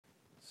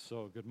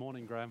So, good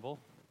morning, Granville.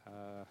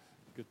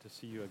 Good to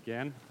see you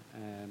again,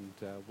 and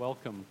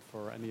welcome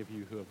for any of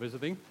you who are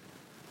visiting.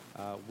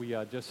 We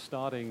are just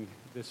starting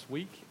this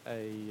week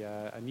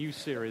a new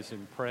series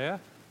in prayer,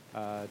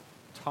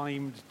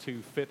 timed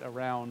to fit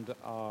around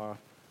our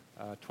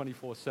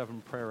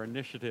 24/7 prayer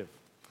initiative.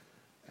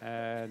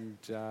 And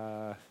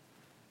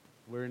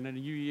we're in a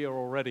new year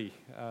already,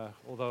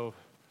 although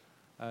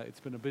it's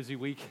been a busy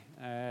week,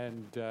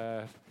 and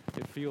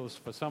it feels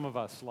for some of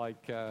us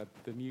like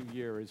the new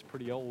year is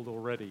pretty old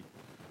already.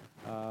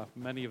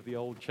 Many of the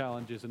old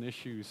challenges and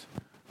issues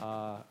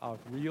are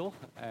real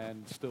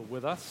and still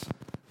with us,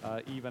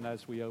 even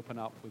as we open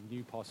up with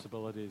new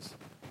possibilities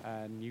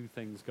and new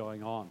things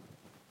going on.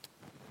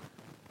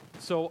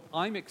 So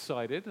I'm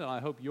excited, and I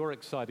hope you're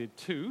excited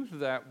too,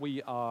 that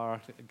we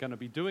are going to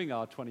be doing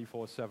our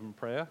 24/7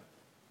 prayer.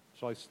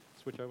 Shall I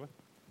switch over?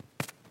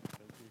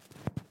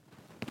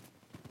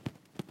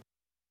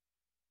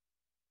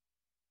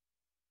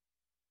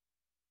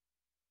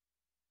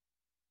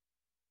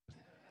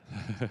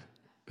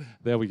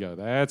 There we go.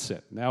 That's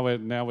it. Now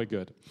we're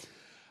good.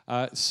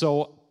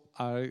 So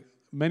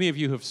many of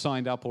you have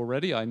signed up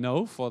already, I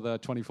know, for the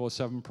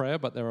 24/7 prayer,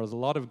 but there are a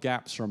lot of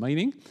gaps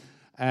remaining.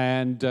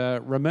 And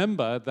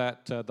remember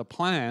that the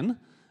plan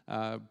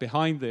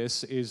behind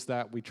this is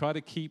that we try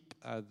to keep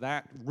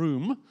that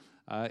room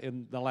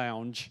in the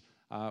lounge.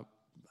 I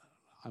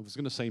was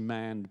going to say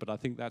manned, but I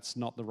think that's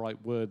not the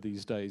right word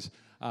these days.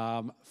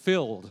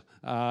 Filled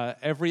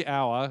every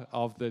hour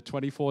of the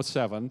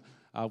 24/7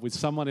 with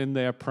someone in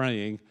there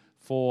praying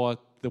for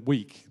the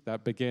week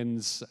that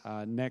begins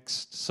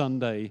next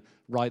Sunday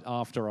right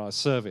after our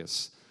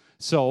service.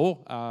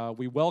 So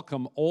we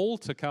welcome all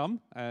to come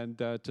and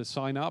to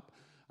sign up,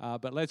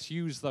 but let's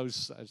use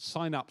those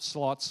sign-up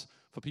slots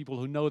for people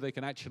who know they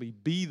can actually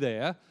be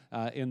there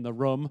in the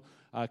room,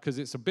 because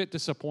it's a bit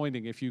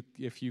disappointing if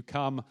you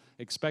come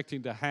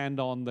expecting to hand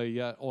on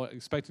or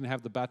expecting to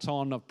have the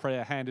baton of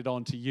prayer handed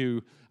on to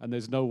you, and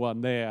there's no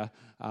one there.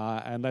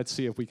 And let's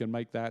see if we can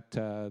make that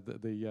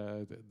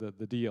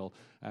the deal.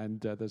 And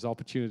there's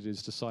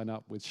opportunities to sign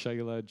up with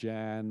Shayla,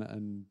 Jan,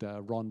 and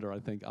Rhonda, I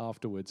think,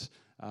 afterwards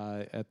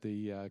at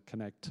the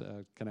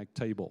Connect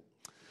table.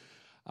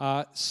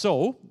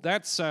 So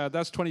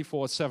that's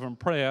 24/7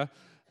 prayer,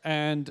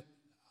 and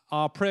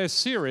our prayer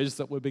series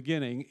that we're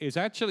beginning is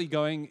actually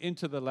going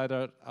into the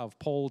letter of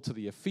Paul to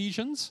the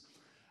Ephesians,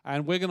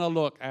 and we're going to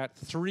look at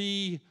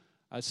three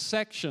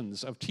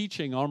sections of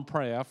teaching on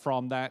prayer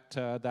from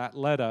that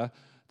letter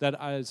that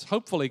is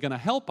hopefully going to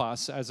help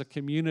us as a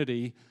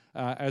community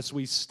as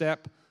we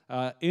step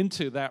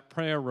into that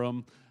prayer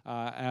room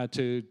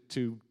to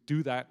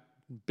do that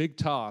big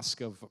task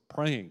of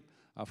praying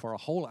for a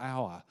whole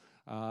hour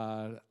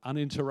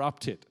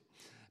uninterrupted.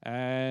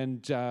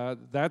 And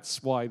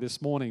that's why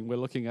this morning we're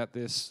looking at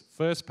this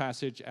first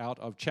passage out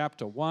of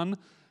chapter 1,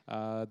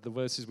 the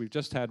verses we've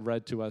just had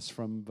read to us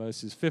from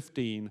verses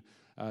 15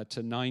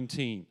 to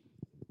 19.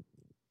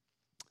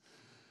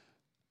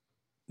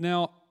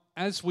 Now,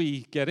 as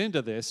we get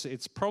into this,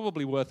 it's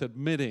probably worth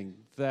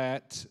admitting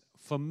that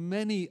for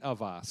many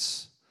of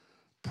us,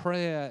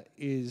 prayer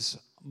is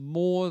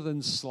more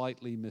than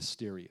slightly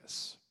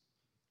mysterious.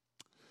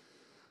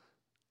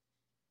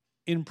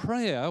 In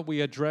prayer, we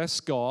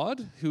address God,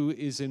 who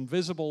is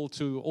invisible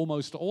to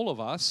almost all of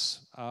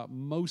us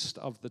most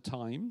of the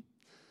time,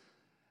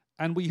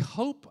 and we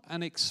hope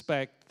and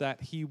expect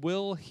that He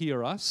will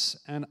hear us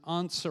and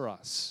answer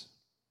us.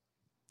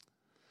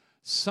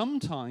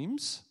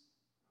 Sometimes,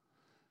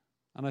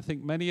 and I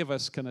think many of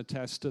us can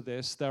attest to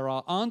this, there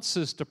are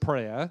answers to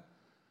prayer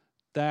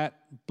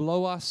that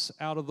blow us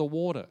out of the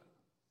water.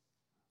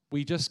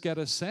 We just get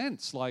a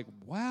sense like,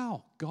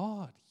 wow,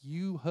 God,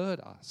 you heard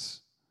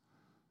us.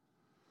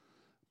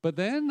 But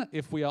then,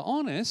 if we are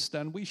honest,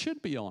 and we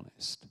should be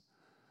honest,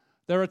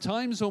 there are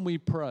times when we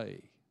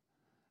pray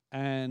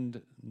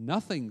and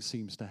nothing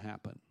seems to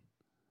happen.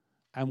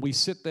 And we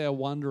sit there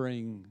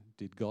wondering,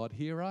 did God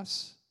hear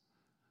us?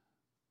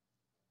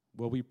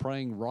 Were we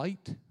praying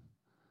right?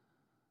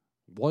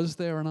 Was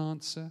there an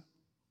answer?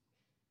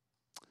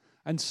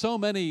 And so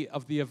many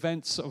of the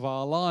events of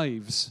our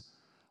lives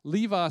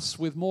leave us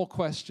with more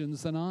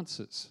questions than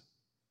answers.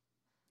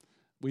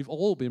 We've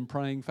all been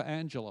praying for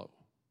Angelo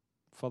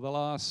for the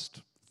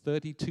last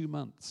 32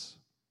 months,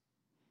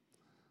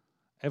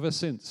 ever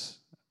since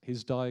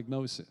his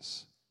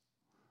diagnosis.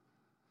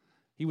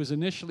 He was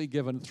initially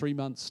given 3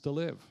 months to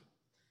live.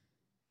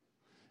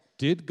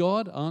 Did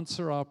God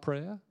answer our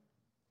prayer?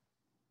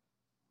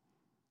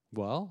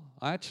 Well,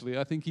 actually,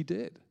 I think He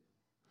did.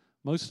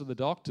 Most of the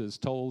doctors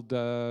told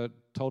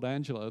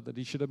Angelo that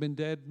he should have been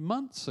dead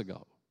months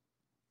ago.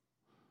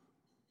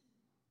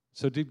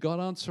 So did God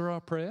answer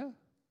our prayer?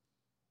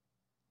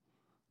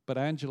 But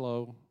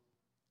Angelo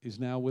is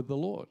now with the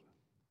Lord.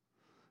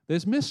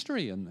 There's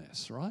mystery in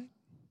this, right?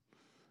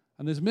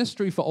 And there's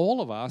mystery for all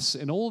of us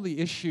in all the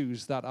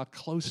issues that are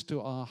close to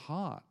our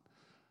heart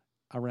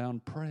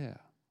around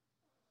prayer.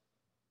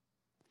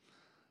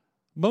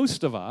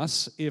 Most of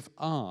us, if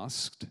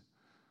asked,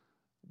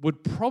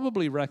 would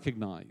probably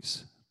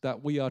recognize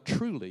that we are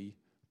truly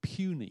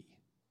puny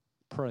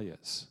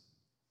prayers.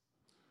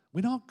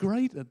 We're not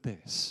great at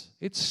this.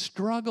 It's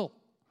struggle.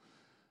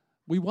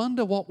 We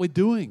wonder what we're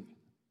doing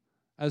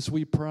as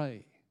we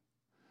pray.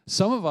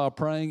 Some of our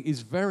praying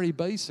is very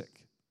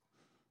basic.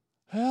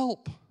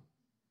 Help.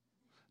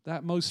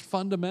 That most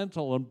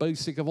fundamental and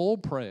basic of all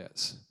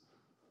prayers.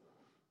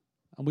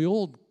 And we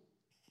all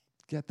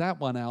get that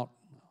one out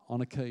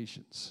on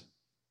occasions.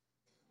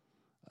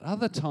 At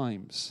other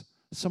times,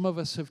 some of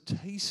us have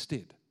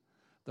tasted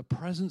the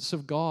presence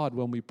of God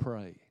when we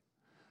pray.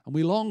 And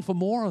we long for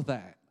more of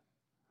that.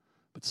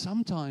 But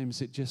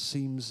sometimes it just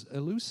seems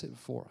elusive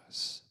for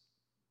us.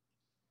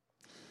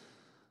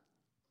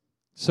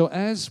 So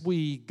as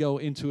we go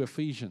into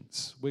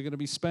Ephesians, we're going to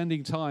be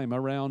spending time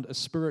around a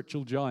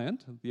spiritual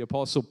giant, the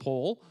Apostle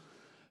Paul,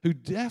 who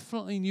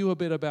definitely knew a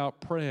bit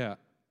about prayer.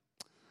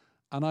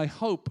 And I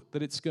hope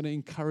that it's going to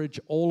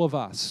encourage all of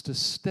us to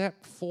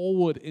step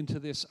forward into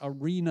this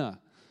arena.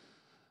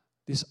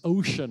 This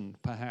ocean,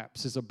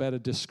 perhaps, is a better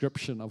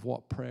description of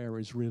what prayer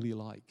is really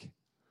like.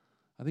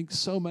 I think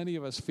so many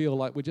of us feel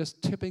like we're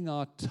just tipping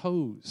our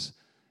toes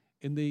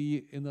in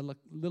the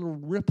little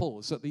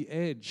ripples at the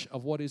edge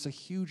of what is a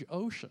huge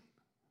ocean.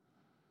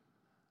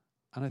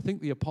 And I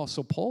think the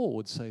Apostle Paul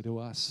would say to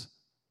us,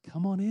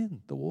 come on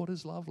in, the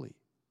water's lovely.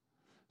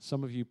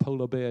 Some of you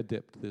polar bear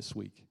dipped this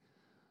week.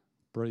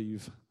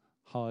 Brave,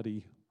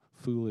 hardy,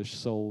 foolish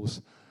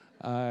souls.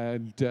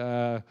 But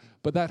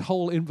that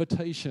whole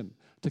invitation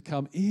to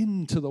come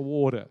into the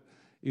water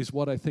is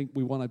what I think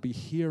we want to be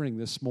hearing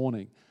this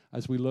morning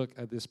as we look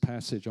at this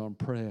passage on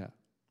prayer.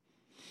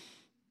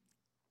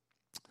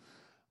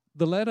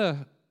 The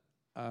letter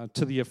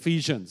to the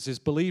Ephesians is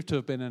believed to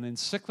have been an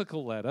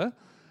encyclical letter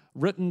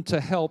written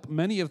to help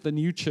many of the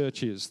new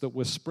churches that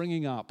were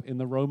springing up in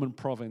the Roman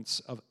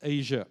province of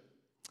Asia.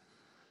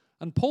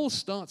 And Paul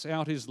starts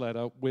out his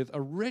letter with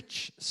a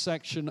rich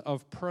section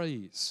of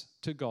praise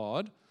to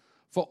God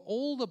for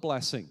all the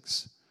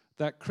blessings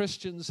that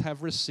Christians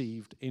have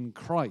received in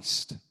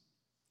Christ.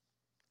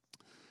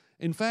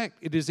 In fact,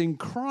 it is in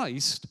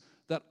Christ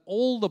that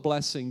all the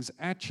blessings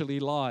actually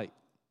lie.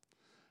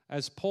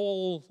 As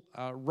Paul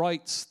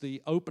writes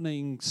the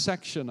opening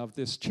section of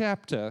this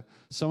chapter,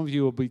 some of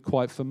you will be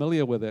quite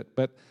familiar with it,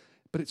 but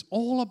it's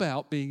all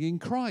about being in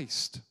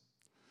Christ.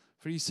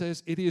 For he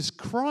says, it is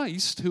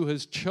Christ who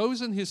has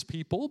chosen his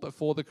people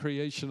before the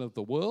creation of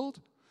the world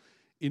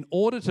in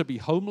order to be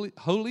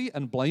holy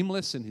and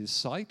blameless in his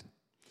sight.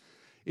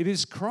 It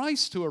is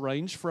Christ who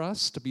arranged for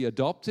us to be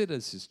adopted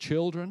as his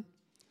children.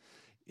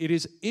 It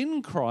is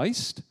in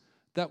Christ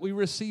that we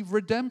receive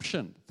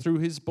redemption through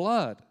his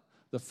blood,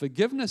 the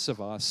forgiveness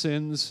of our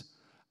sins,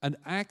 and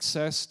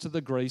access to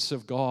the grace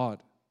of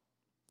God.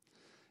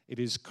 It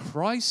is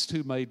Christ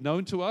who made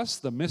known to us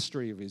the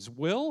mystery of his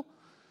will,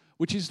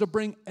 which is to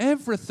bring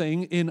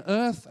everything in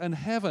earth and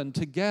heaven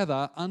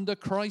together under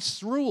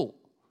Christ's rule.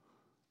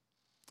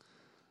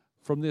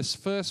 From this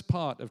first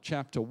part of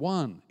chapter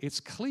 1, it's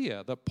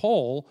clear that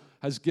Paul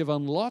has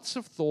given lots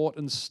of thought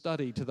and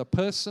study to the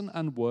person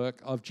and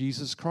work of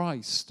Jesus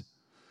Christ,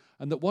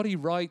 and that what he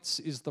writes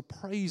is the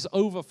praise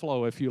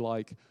overflow, if you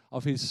like,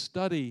 of his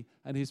study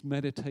and his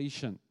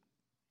meditation.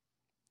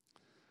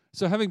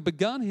 So having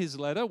begun his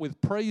letter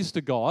with praise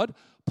to God,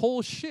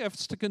 Paul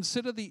shifts to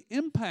consider the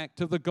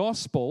impact of the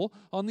gospel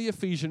on the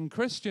Ephesian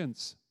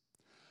Christians.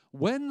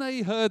 When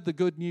they heard the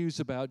good news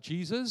about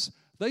Jesus,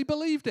 they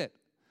believed it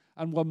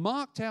and were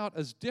marked out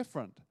as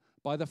different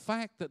by the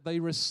fact that they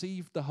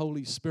received the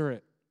Holy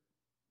Spirit.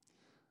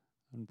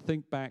 And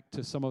think back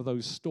to some of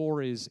those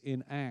stories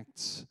in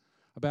Acts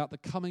about the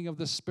coming of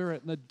the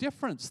Spirit and the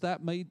difference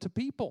that made to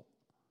people.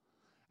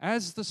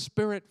 As the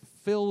Spirit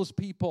fills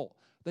people,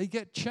 they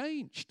get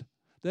changed.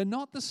 They're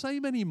not the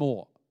same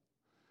anymore.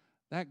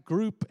 That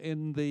group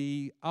in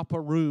the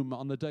upper room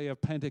on the day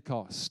of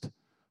Pentecost,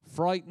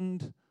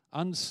 frightened,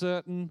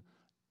 uncertain,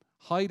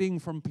 hiding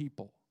from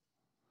people.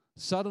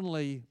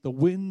 Suddenly, the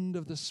wind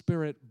of the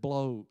Spirit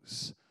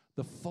blows.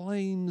 The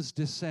flames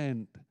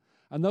descend.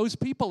 And those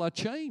people are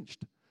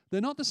changed.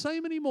 They're not the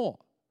same anymore.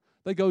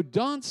 They go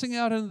dancing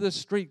out into the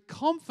street,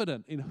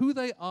 confident in who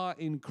they are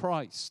in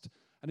Christ.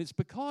 And it's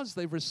because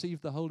they've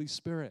received the Holy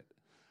Spirit.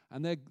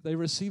 And they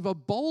receive a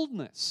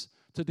boldness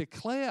to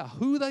declare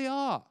who they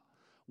are.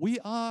 We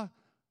are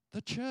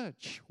the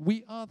church.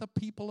 We are the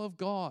people of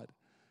God.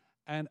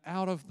 And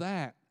out of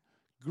that,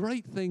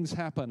 great things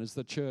happen as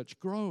the church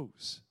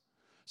grows.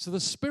 So the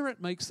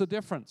Spirit makes the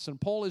difference. And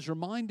Paul is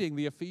reminding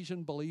the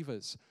Ephesian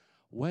believers,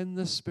 when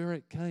the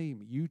Spirit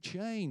came, you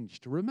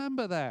changed.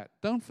 Remember that.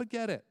 Don't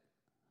forget it.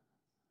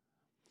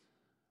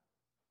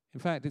 In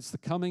fact, it's the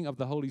coming of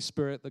the Holy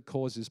Spirit that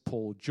causes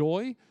Paul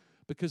joy,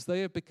 because they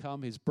have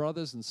become his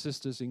brothers and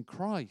sisters in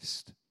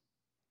Christ.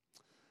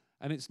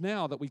 And it's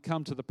now that we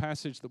come to the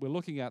passage that we're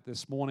looking at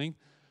this morning,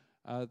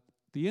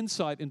 the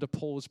insight into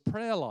Paul's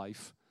prayer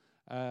life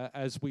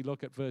as we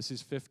look at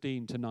verses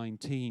 15 to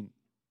 19.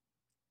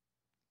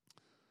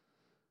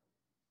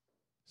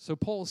 So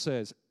Paul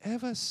says,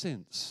 ever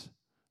since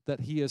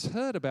that he has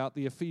heard about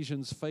the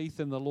Ephesians' faith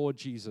in the Lord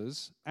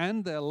Jesus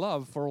and their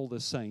love for all the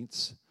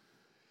saints,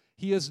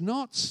 he has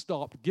not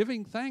stopped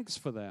giving thanks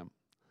for them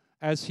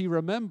as he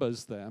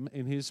remembers them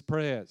in his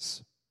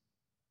prayers.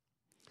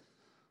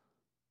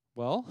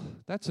 Well,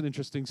 that's an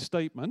interesting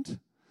statement.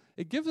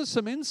 It gives us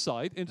some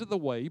insight into the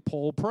way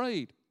Paul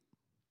prayed.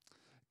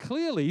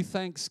 Clearly,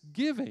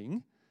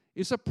 thanksgiving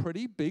is a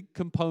pretty big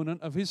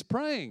component of his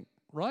praying,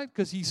 right?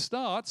 Because he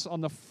starts on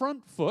the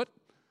front foot.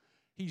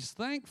 He's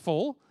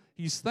thankful.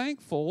 He's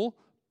thankful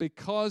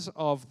because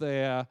of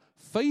their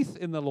faith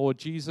in the Lord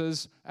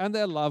Jesus and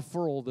their love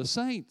for all the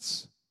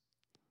saints.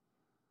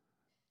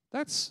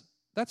 That's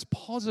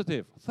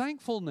positive.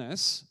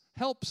 Thankfulness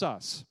helps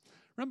us.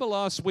 Remember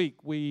last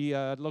week we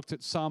looked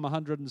at Psalm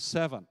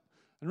 107.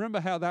 And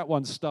remember how that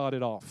one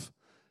started off.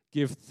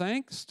 Give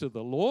thanks to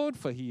the Lord,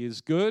 for he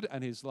is good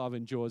and his love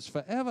endures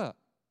forever.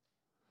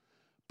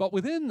 But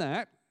within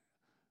that,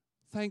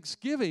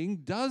 thanksgiving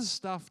does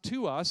stuff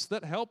to us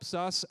that helps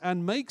us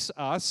and makes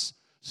us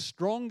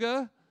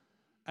stronger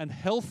and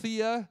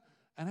healthier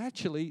and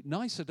actually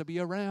nicer to be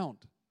around.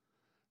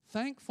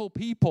 Thankful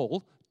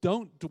people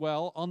don't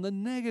dwell on the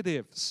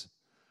negatives.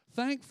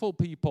 Thankful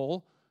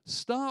people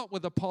start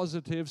with the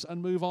positives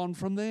and move on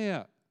from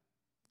there.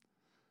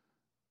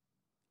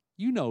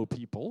 You know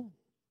people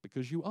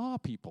because you are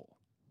people.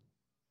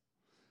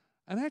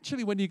 And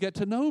actually, when you get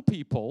to know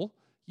people,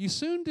 you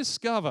soon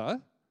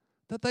discover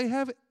that they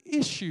have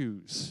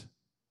issues.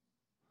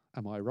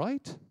 Am I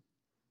right?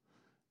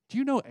 Do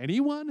you know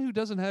anyone who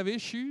doesn't have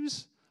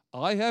issues?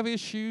 I have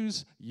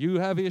issues, you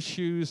have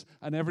issues,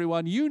 and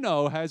everyone you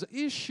know has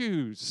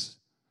issues.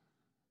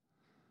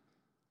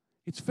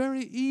 It's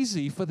very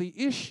easy for the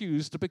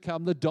issues to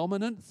become the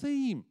dominant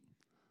theme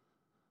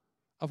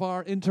of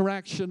our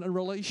interaction and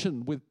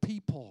relation with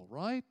people,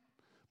 right?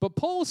 But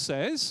Paul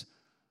says,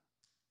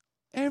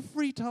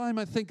 every time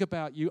I think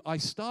about you, I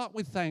start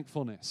with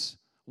thankfulness.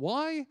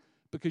 Why?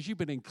 Because you've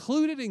been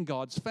included in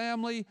God's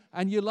family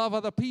and you love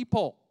other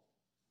people.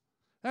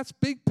 That's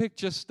big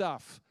picture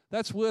stuff.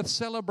 That's worth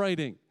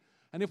celebrating.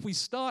 And if we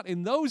start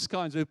in those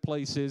kinds of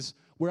places,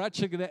 we're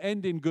actually going to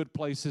end in good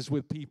places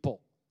with people.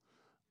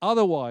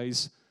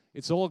 Otherwise,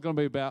 it's all going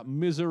to be about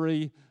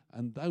misery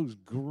and those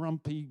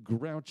grumpy,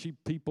 grouchy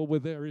people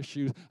with their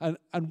issues. And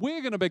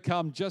we're going to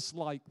become just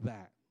like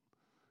that.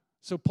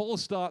 So Paul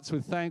starts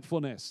with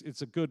thankfulness.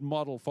 It's a good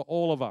model for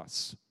all of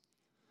us.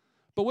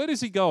 But where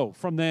does he go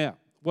from there?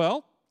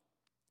 Well,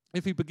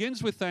 if he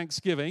begins with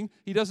thanksgiving,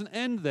 he doesn't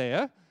end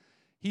there.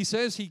 He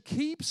says he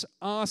keeps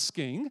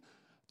asking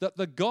that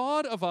the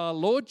God of our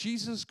Lord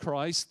Jesus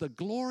Christ, the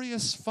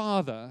glorious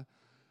Father,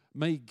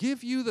 may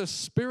give you the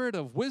spirit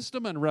of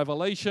wisdom and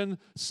revelation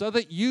so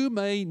that you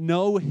may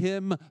know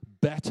him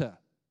better.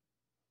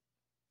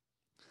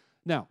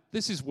 Now,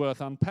 this is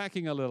worth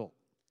unpacking a little.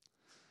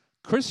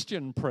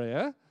 Christian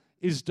prayer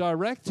is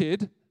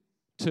directed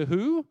to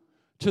who?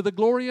 To the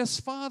glorious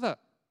Father,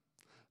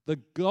 the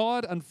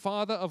God and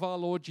Father of our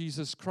Lord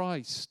Jesus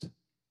Christ.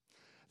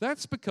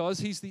 That's because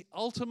he's the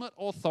ultimate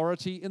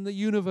authority in the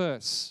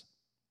universe.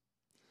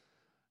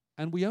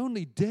 And we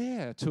only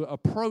dare to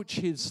approach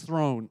his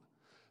throne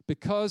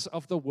because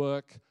of the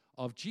work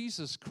of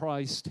Jesus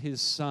Christ,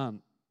 his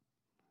Son.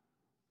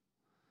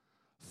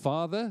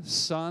 Father,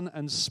 Son,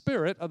 and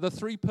Spirit are the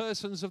three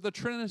persons of the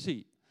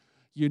Trinity,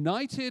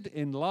 united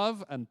in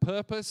love and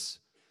purpose,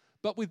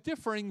 but with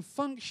differing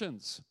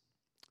functions.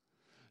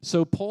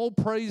 So Paul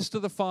prays to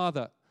the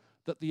Father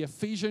that the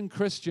Ephesian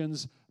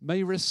Christians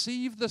may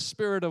receive the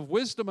spirit of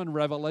wisdom and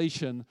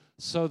revelation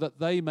so that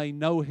they may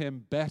know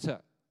him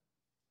better.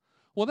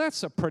 Well,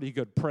 that's a pretty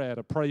good prayer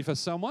to pray for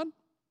someone.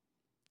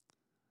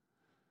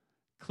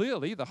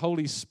 Clearly, the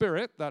Holy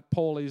Spirit that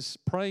Paul is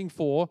praying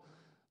for,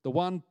 the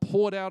one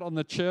poured out on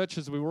the church,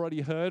 as we've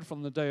already heard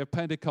from the day of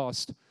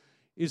Pentecost,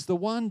 is the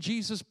one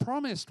Jesus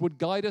promised would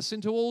guide us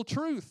into all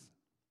truth.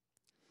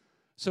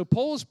 So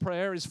Paul's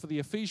prayer is for the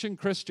Ephesian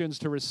Christians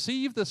to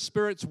receive the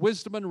Spirit's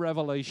wisdom and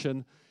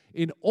revelation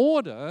in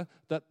order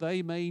that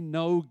they may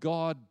know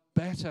God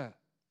better.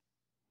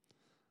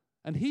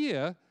 And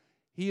here,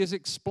 he is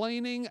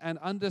explaining and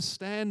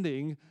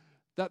understanding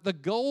that the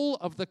goal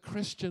of the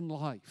Christian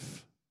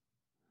life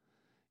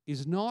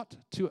is not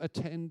to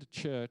attend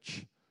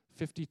church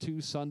 52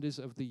 Sundays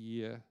of the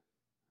year.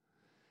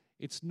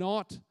 It's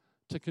not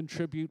to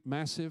contribute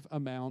massive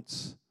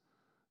amounts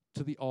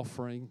to the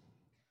offering.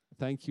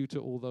 Thank you to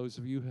all those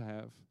of you who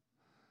have.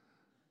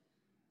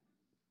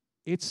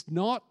 It's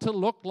not to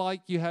look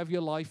like you have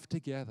your life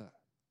together.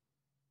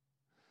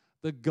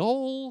 The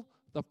goal,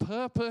 the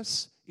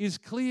purpose is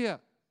clear.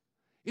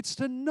 It's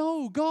to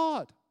know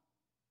God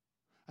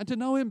and to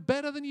know him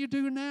better than you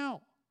do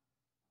now.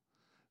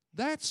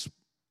 That's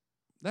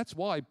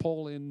why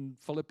Paul in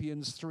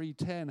Philippians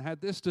 3:10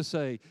 had this to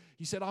say.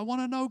 He said, I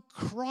want to know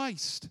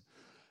Christ.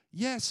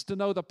 Yes, to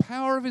know the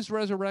power of his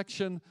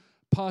resurrection,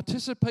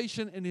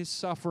 participation in his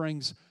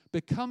sufferings,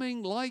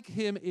 becoming like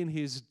him in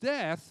his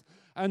death,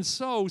 and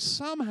so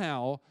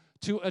somehow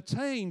to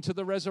attain to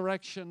the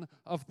resurrection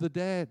of the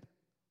dead.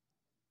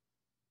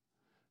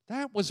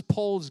 That was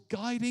Paul's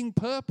guiding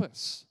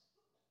purpose.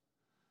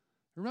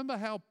 Remember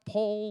how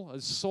Paul,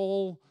 as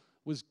Saul,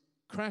 was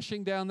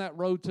crashing down that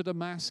road to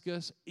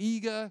Damascus,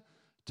 eager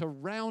to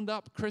round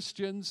up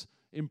Christians,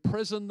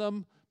 imprison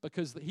them,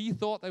 because he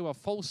thought they were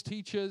false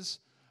teachers,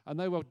 and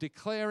they were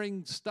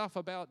declaring stuff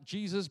about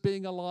Jesus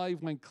being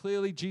alive when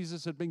clearly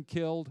Jesus had been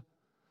killed.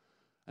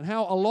 And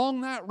how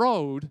along that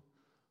road,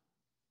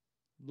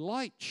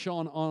 light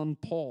shone on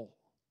Paul.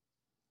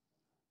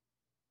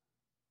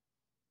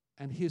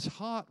 And his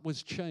heart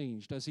was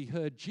changed as he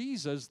heard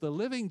Jesus, the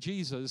living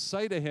Jesus,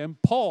 say to him,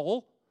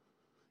 Paul,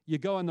 you're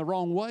going the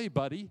wrong way,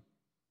 buddy.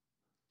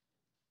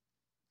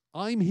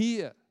 I'm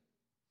here.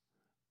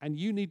 And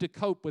you need to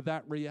cope with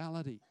that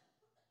reality.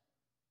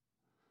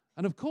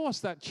 And of course,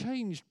 that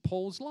changed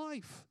Paul's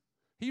life.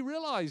 He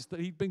realized that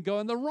he'd been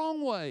going the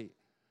wrong way.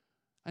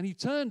 And he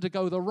turned to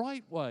go the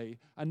right way.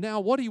 And now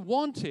what he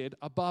wanted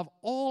above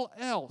all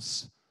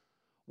else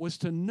was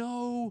to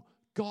know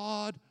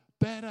God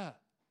better.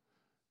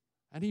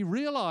 And he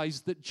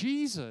realized that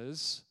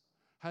Jesus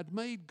had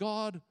made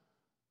God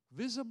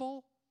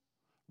visible,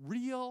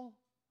 real,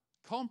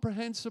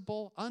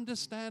 comprehensible,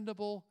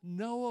 understandable,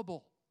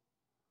 knowable.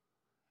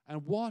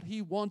 And what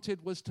he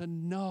wanted was to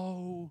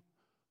know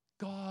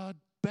God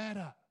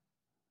better.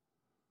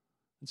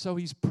 And so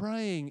he's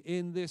praying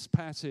in this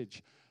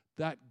passage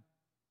that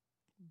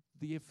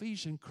the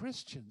Ephesian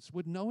Christians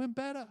would know him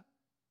better.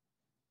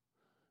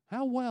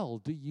 How well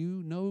do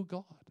you know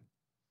God?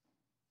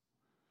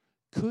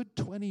 Could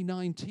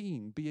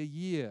 2019 be a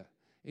year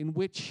in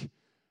which,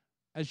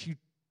 as you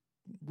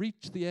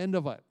reach the end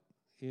of it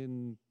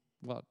in,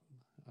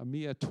 a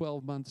mere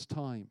 12 months'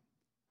 time,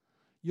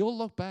 you'll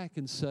look back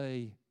and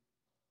say,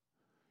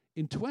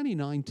 in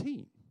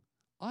 2019,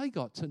 I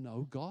got to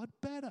know God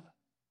better.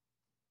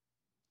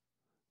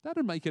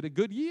 That'd make it a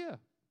good year,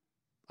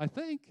 I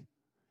think.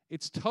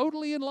 It's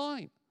totally in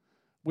line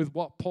with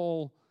what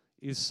Paul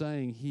is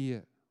saying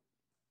here.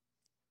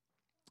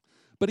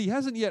 But he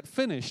hasn't yet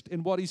finished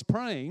in what he's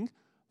praying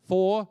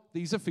for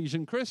these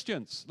Ephesian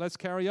Christians. Let's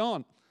carry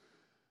on.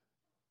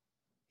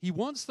 He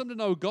wants them to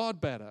know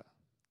God better,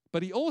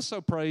 but he also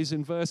prays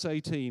in verse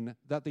 18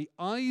 that the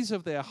eyes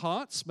of their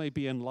hearts may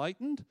be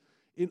enlightened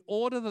in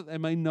order that they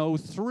may know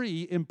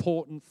three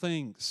important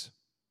things.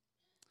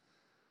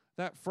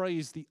 That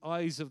phrase, the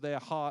eyes of their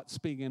hearts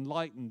being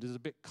enlightened, is a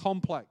bit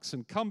complex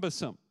and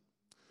cumbersome.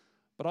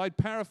 But I'd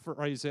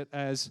paraphrase it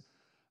as,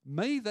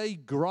 may they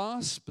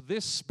grasp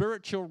this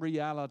spiritual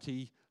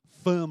reality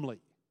firmly.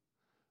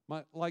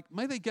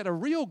 May they get a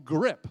real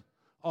grip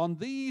on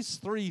these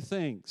three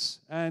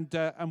things. And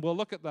we'll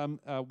look at them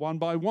one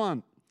by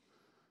one.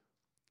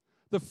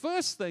 The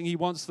first thing he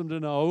wants them to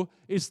know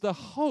is the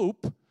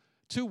hope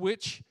to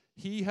which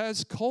he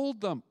has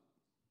called them.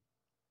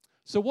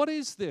 So what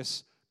is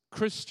this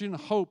Christian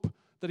hope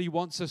that he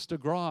wants us to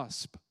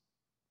grasp?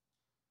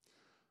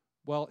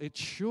 Well,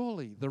 it's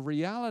surely the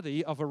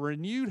reality of a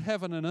renewed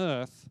heaven and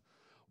earth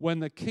when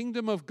the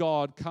kingdom of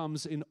God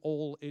comes in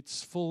all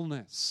its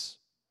fullness.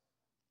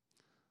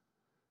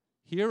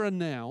 Here and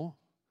now,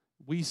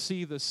 we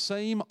see the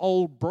same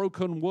old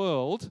broken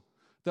world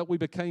that we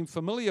became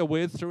familiar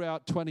with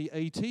throughout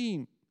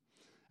 2018.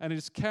 And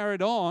it's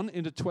carried on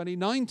into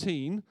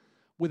 2019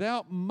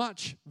 without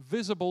much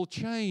visible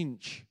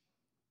change.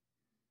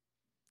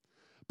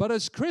 But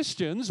as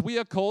Christians, we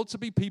are called to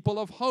be people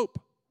of hope,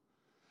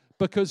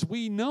 because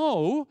we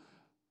know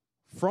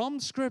from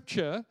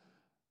Scripture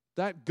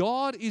that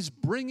God is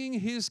bringing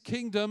his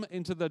kingdom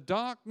into the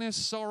darkness,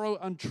 sorrow,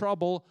 and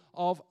trouble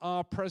of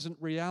our present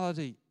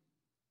reality.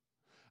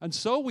 And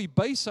so we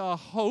base our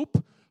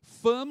hope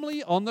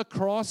firmly on the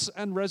cross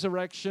and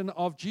resurrection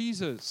of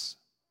Jesus.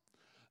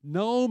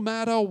 No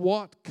matter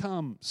what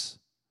comes,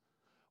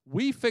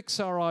 we fix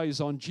our eyes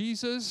on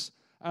Jesus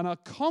and are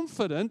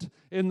confident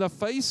in the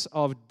face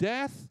of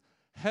death,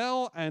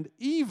 hell, and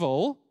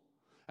evil,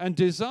 and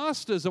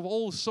disasters of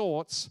all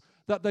sorts,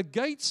 that the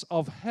gates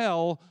of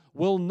hell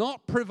will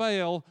not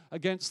prevail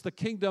against the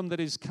kingdom that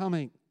is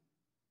coming.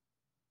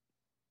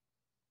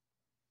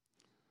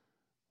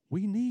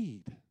 We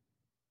need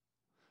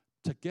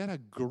to get a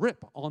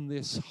grip on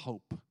this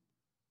hope.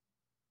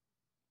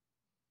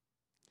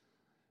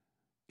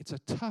 It's a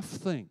tough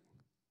thing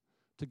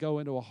to go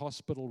into a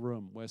hospital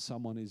room where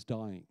someone is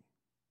dying.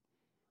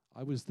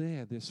 I was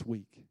there this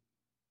week.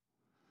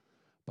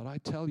 But I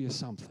tell you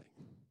something.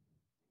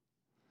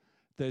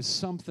 There's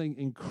something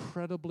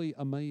incredibly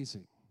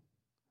amazing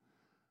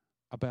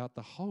about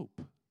the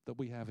hope that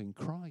we have in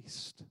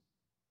Christ.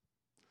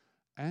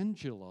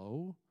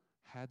 Angelo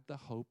had the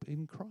hope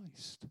in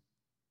Christ.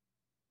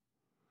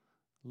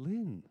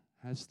 Lynn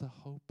has the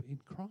hope in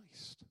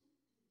Christ.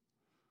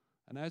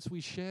 And as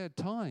we shared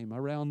time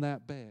around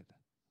that bed,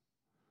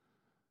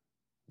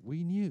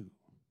 we knew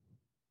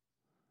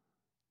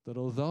that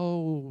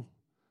although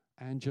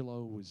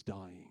Angelo was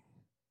dying,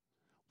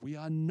 we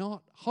are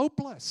not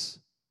hopeless.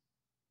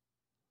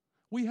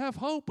 We have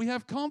hope. We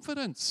have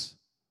confidence.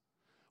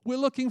 We're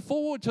looking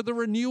forward to the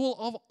renewal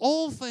of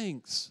all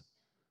things.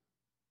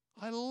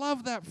 I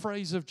love that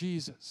phrase of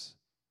Jesus.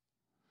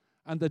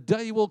 And the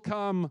day will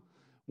come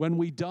when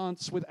we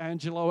dance with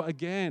Angelo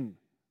again.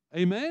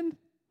 Amen?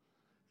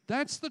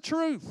 That's the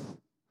truth.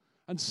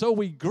 And so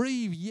we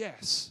grieve,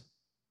 yes,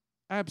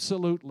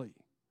 absolutely,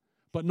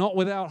 but not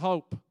without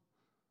hope.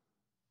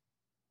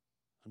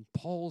 And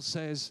Paul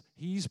says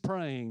he's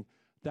praying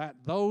that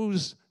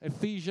those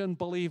Ephesian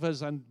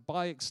believers, and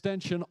by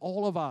extension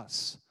all of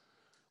us,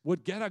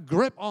 would get a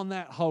grip on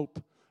that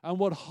hope and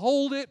would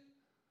hold it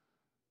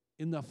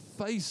in the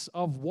face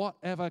of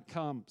whatever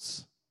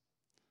comes.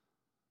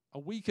 A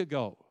week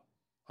ago,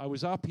 I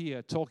was up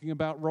here talking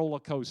about roller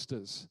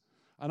coasters,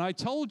 and I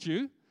told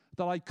you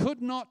that I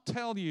could not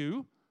tell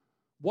you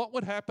what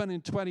would happen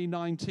in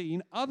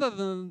 2019 other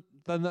than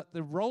that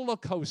the roller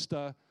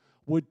coaster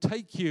would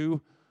take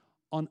you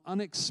on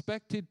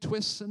unexpected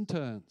twists and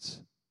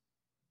turns.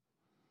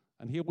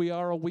 And here we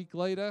are a week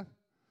later,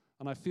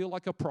 and I feel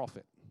like a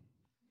prophet.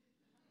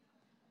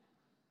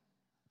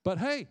 But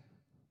hey,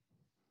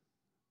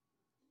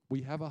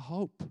 we have a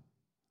hope,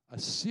 a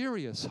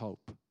serious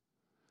hope,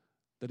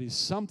 that is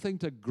something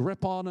to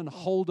grip on and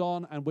hold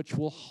on, and which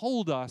will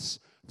hold us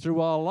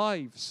through our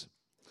lives.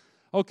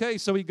 Okay,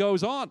 so he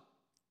goes on.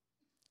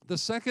 The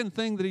second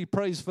thing that he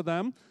prays for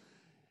them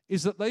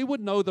is that they would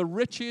know the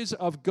riches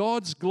of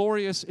God's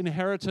glorious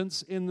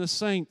inheritance in the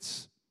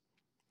saints.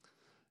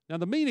 Now,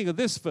 the meaning of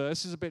this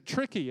verse is a bit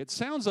tricky. It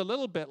sounds a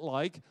little bit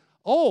like,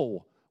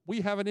 oh, we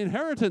have an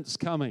inheritance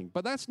coming.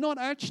 But that's not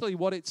actually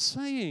what it's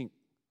saying.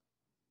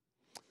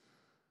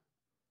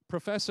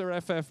 Professor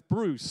F.F.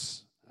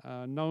 Bruce,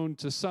 known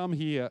to some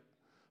here,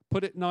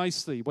 put it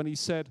nicely when he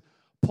said,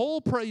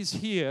 Paul prays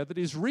here that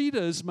his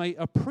readers may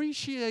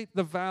appreciate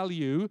the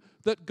value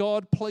that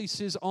God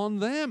places on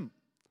them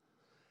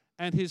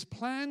and his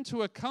plan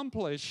to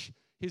accomplish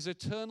his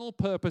eternal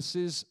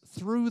purposes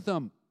through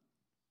them.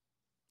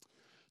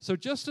 So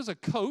just as a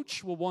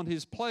coach will want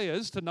his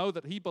players to know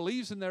that he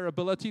believes in their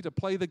ability to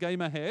play the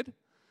game ahead,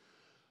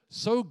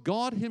 so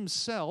God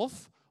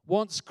himself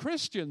wants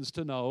Christians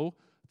to know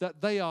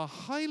that they are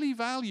highly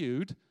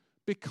valued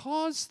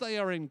because they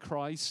are in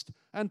Christ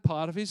and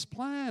part of his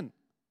plan.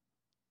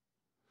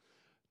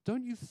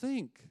 Don't you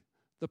think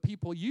the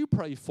people you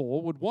pray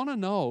for would want to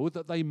know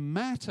that they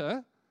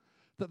matter,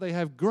 that they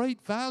have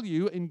great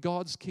value in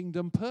God's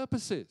kingdom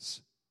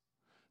purposes?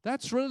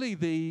 That's really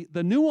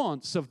the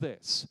nuance of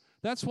this.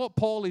 That's what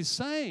Paul is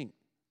saying.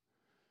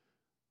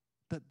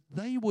 That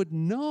they would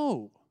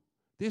know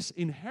this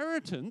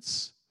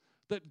inheritance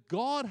that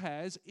God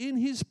has in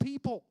his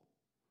people,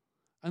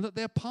 and that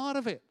they're part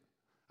of it,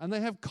 and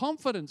they have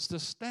confidence to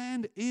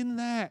stand in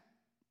that.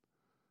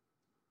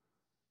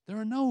 There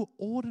are no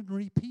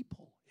ordinary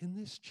people in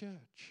this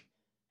church.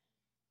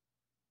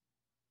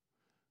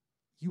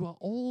 You are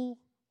all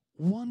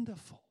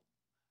wonderful.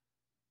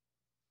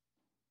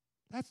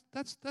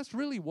 That's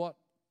really what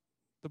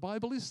the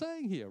Bible is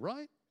saying here,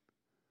 right?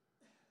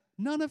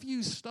 None of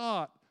you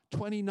start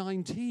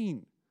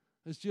 2019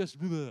 as just,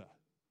 bleh.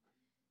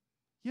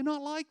 You're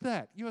not like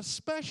that. You're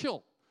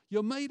special.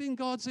 You're made in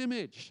God's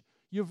image.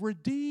 You're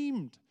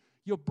redeemed.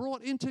 You're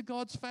brought into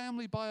God's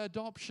family by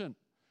adoption.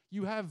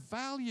 You have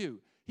value.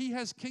 He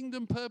has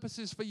kingdom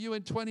purposes for you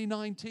in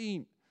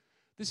 2019.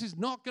 This is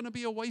not going to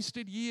be a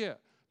wasted year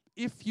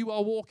if you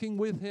are walking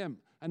with him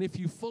and if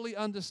you fully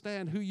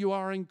understand who you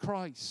are in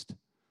Christ.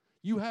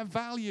 You have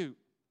value.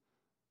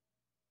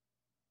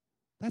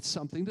 That's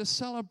something to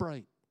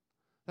celebrate.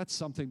 That's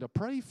something to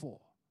pray for.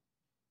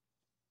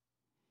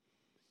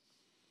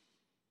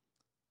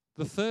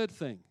 The third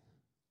thing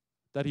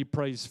that he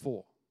prays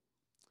for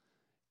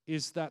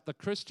is that the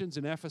Christians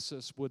in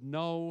Ephesus would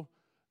know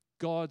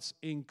God's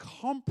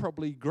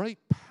incomparably great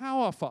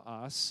power for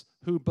us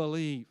who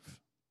believe.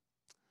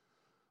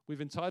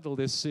 We've entitled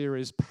this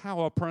series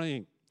Power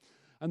Praying.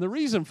 And the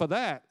reason for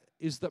that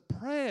is that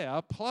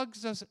prayer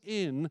plugs us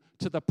in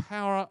to the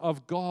power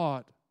of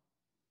God.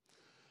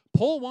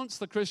 Paul wants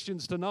the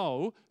Christians to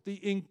know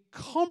the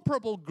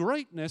incomparable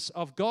greatness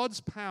of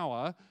God's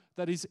power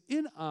that is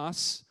in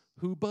us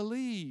who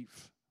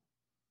believe.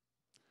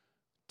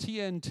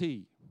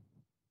 TNT,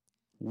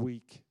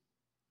 weak.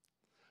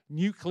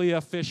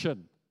 Nuclear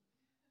fission,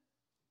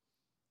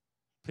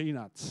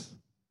 peanuts.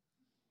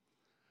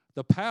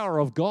 The power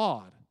of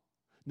God,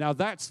 now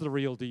that's the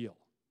real deal.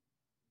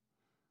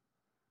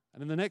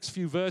 And in the next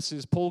few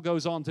verses, Paul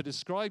goes on to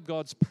describe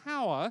God's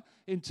power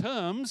in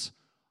terms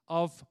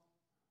of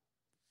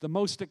the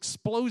most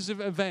explosive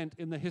event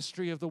in the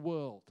history of the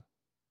world.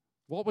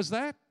 What was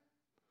that?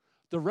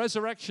 The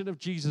resurrection of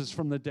Jesus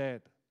from the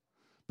dead.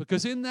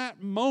 Because in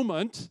that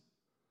moment,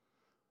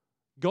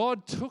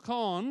 God took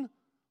on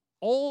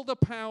all the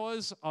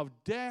powers of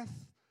death,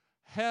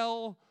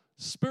 hell,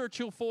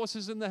 spiritual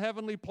forces in the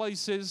heavenly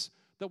places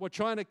that were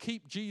trying to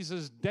keep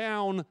Jesus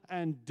down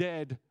and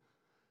dead,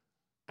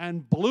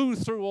 and blew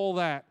through all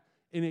that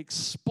in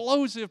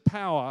explosive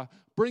power,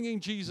 bringing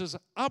Jesus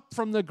up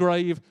from the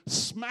grave,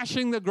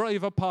 smashing the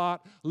grave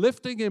apart,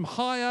 lifting him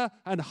higher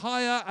and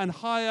higher and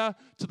higher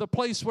to the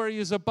place where he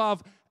is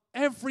above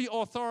every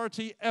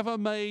authority ever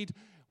made,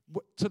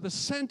 to the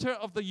center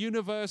of the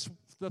universe,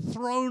 the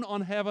throne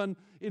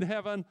in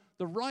heaven,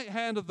 the right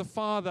hand of the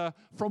Father,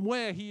 from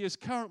where he is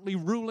currently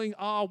ruling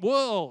our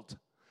world.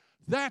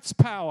 That's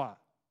power.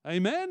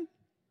 Amen?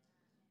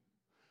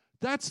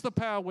 That's the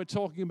power we're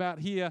talking about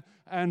here.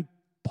 And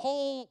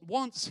Paul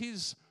wants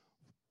his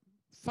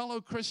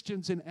fellow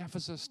Christians in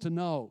Ephesus to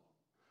know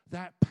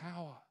that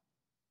power.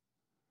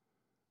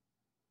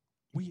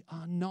 We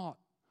are not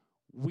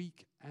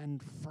weak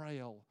and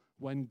frail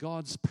when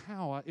God's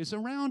power is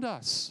around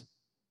us.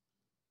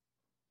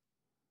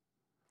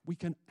 We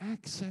can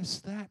access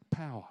that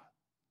power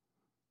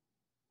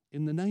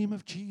in the name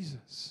of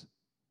Jesus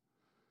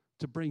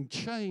to bring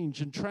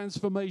change and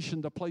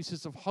transformation to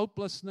places of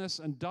hopelessness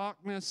and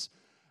darkness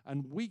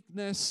and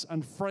weakness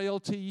and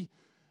frailty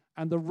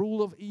and the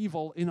rule of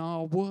evil in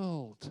our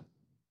world.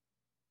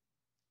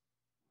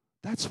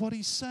 That's what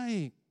he's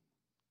saying.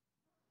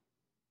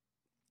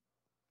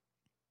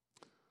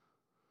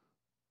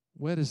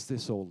 Where does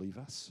this all leave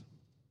us?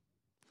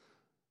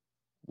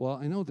 Well,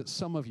 I know that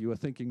some of you are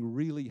thinking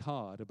really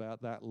hard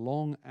about that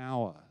long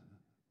hour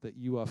that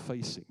you are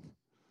facing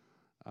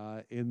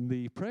in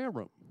the prayer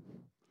room.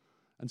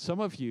 And some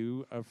of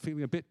you are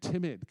feeling a bit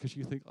timid because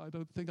you think, I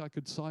don't think I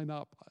could sign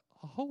up.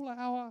 A whole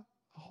hour?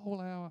 A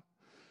whole hour?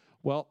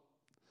 Well,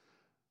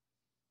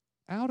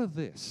 out of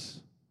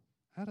these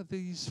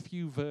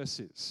few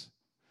verses,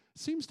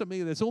 it seems to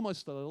me there's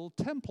almost a little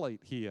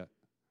template here.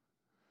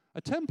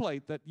 A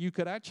template that you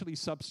could actually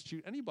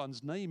substitute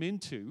anyone's name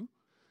into,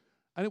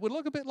 and it would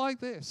look a bit like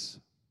this.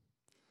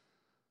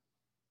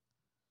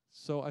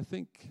 So I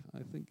think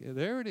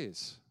there it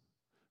is.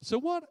 So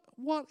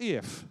what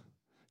if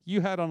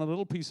you had on a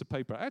little piece of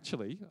paper,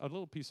 actually a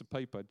little piece of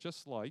paper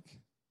just like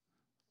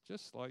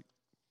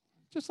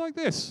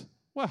this.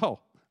 Wow,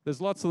 there's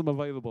lots of them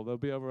available. They'll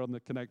be over on the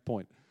Connect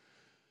point.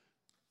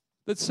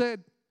 That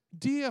said,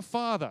 Dear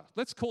Father,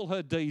 let's call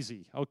her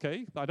Daisy,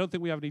 okay? I don't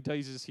think we have any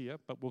Daisies here,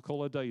 but we'll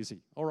call her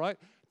Daisy, all right?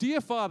 Dear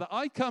Father,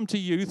 I come to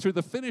you through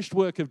the finished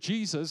work of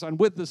Jesus and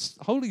with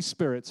the Holy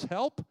Spirit's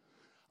help,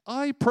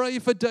 I pray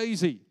for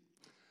Daisy.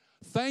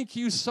 Thank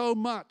you so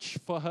much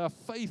for her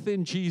faith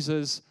in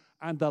Jesus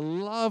and the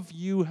love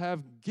you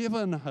have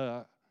given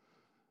her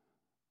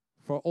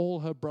for all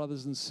her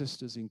brothers and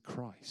sisters in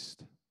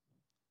Christ.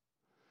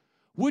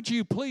 Would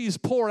you please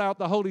pour out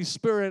the Holy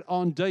Spirit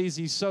on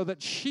Daisy so that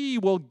she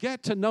will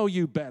get to know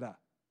you better?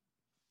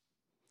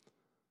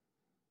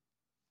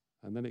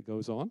 And then it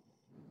goes on.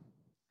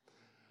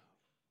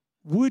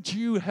 Would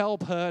you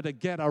help her to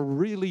get a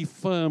really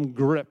firm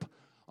grip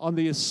on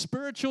the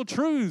spiritual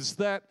truths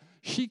that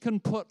she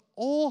can put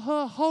all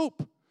her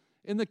hope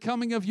in the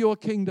coming of your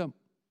kingdom?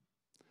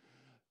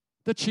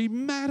 That she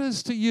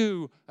matters to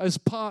you as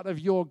part of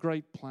your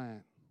great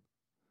plan.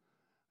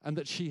 And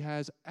that she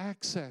has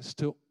access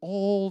to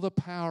all the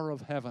power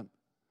of heaven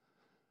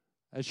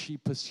as she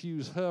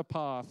pursues her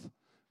path,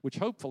 which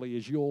hopefully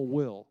is your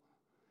will,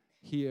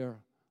 here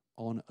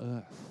on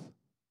earth.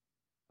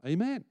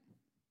 Amen.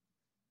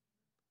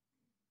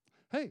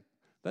 Hey,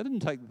 that didn't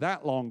take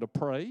that long to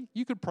pray.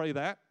 You could pray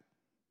that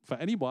for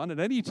anyone at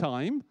any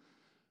time,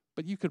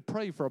 but you could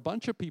pray for a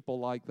bunch of people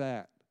like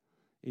that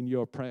in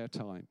your prayer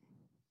time.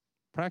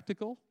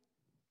 Practical,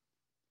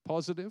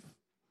 positive,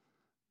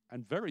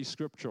 and very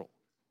scriptural.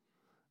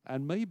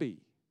 And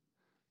maybe,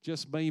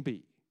 just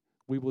maybe,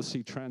 we will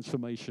see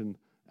transformation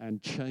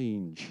and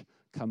change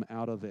come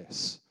out of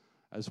this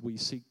as we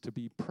seek to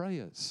be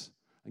prayers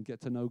and get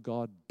to know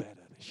God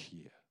better this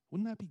year.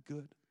 Wouldn't that be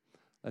good?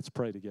 Let's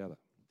pray together.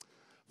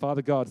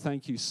 Father God,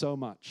 thank you so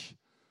much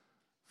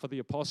for the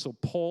Apostle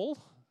Paul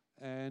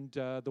and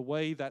the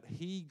way that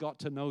he got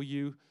to know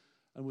you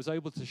and was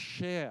able to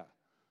share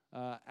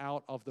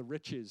out of the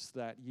riches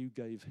that you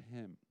gave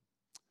him.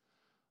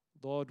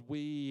 Lord,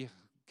 we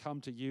come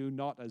to you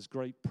not as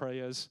great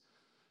prayers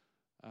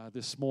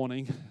this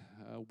morning.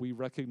 We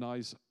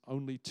recognize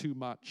only too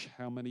much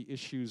how many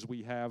issues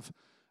we have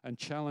and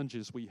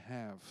challenges we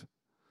have.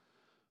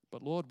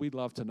 But Lord, we'd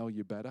love to know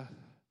you better.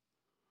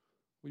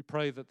 We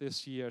pray that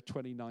this year,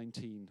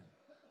 2019,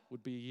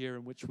 would be a year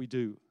in which we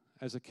do,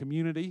 as a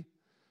community,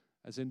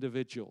 as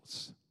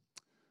individuals.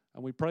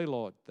 And we pray,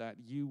 Lord, that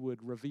you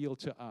would reveal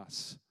to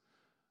us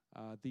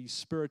these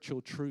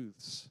spiritual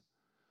truths,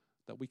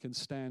 that we can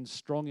stand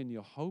strong in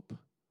your hope,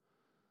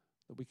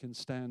 that we can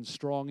stand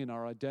strong in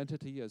our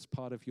identity as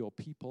part of your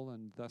people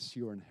and thus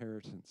your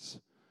inheritance,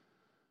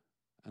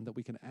 and that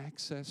we can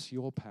access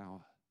your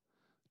power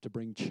to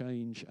bring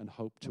change and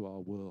hope to our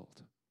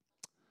world.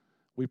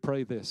 We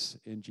pray this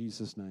in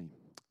Jesus' name.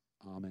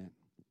 Amen.